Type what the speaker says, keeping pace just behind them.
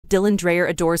Dylan Dreyer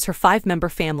adores her 5-member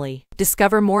family.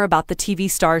 Discover more about the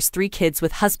TV star's 3 kids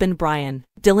with husband Brian.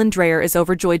 Dylan Dreyer is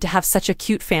overjoyed to have such a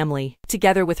cute family.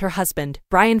 Together with her husband,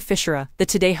 Brian Fisher, the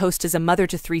Today host is a mother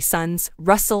to 3 sons,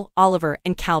 Russell, Oliver,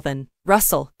 and Calvin.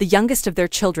 Russell, the youngest of their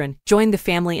children, joined the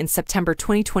family in September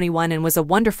 2021 and was a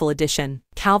wonderful addition.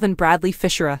 Calvin Bradley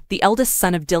Fisher, the eldest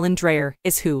son of Dylan Dreyer,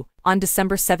 is who, on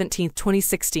December 17,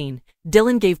 2016,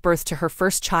 Dylan gave birth to her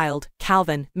first child,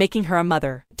 Calvin, making her a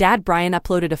mother. Dad Brian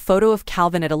uploaded a photo of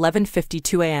Calvin at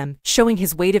 11:52 a.m., showing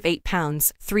his weight of 8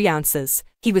 pounds, 3 ounces.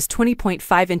 He was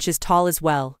 20.5 inches tall as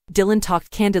well. Dylan talked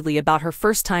candidly about her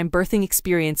first-time birthing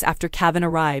experience after Calvin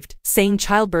arrived, saying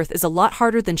childbirth is a lot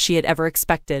harder than she had ever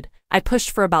expected. I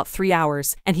pushed for about 3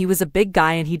 hours, and he was a big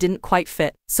guy and he didn't quite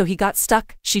fit, so he got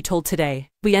stuck, she told Today.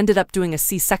 We ended up doing a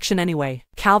C-section anyway.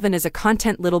 Calvin is a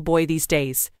content little boy these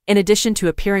days. In addition to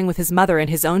appearing with his mother in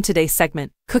his own Today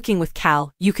segment, Cooking with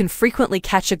Cal, you can frequently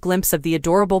catch a glimpse of the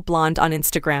adorable blonde on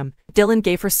Instagram. Dylan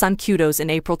gave her son kudos in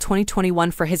April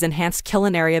 2021 for his enhanced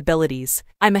culinary abilities.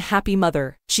 "I'm a happy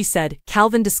mother," she said.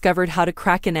 Calvin discovered how to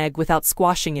crack an egg without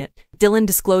squashing it. Dylan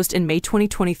disclosed in May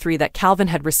 2023 that Calvin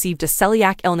had received a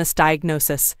celiac illness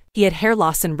diagnosis. He had hair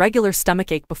loss and regular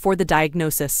stomachache before the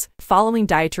diagnosis. Following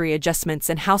dietary adjustments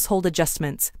and household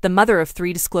adjustments, the mother of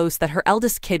 3 disclosed that her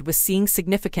eldest kid was seeing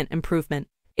significant improvement.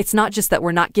 "It's not just that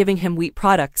we're not giving him wheat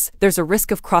products, there's a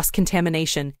risk of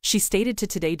cross-contamination," she stated to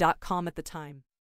Today.com at the time.